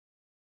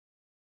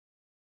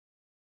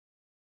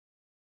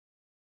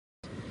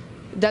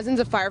Dozens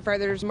of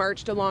firefighters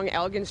marched along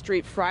Elgin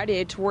Street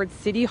Friday towards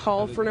City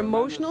Hall for an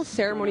emotional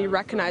ceremony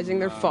recognizing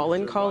their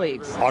fallen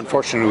colleagues.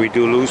 Unfortunately, we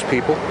do lose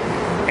people,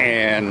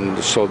 and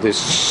so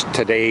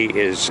today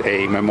is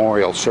a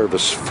memorial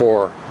service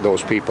for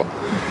those people.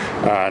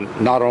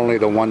 Not only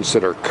the ones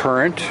that are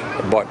current,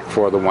 but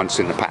for the ones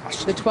in the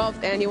past. The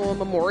 12th annual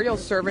memorial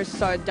service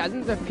saw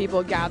dozens of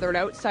people gathered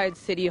outside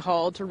City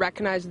Hall to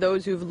recognize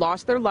those who've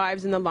lost their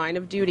lives in the line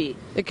of duty.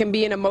 It can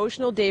be an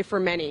emotional day for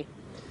many.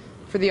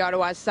 For the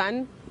Ottawa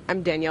Sun,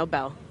 I'm Danielle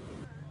Bell.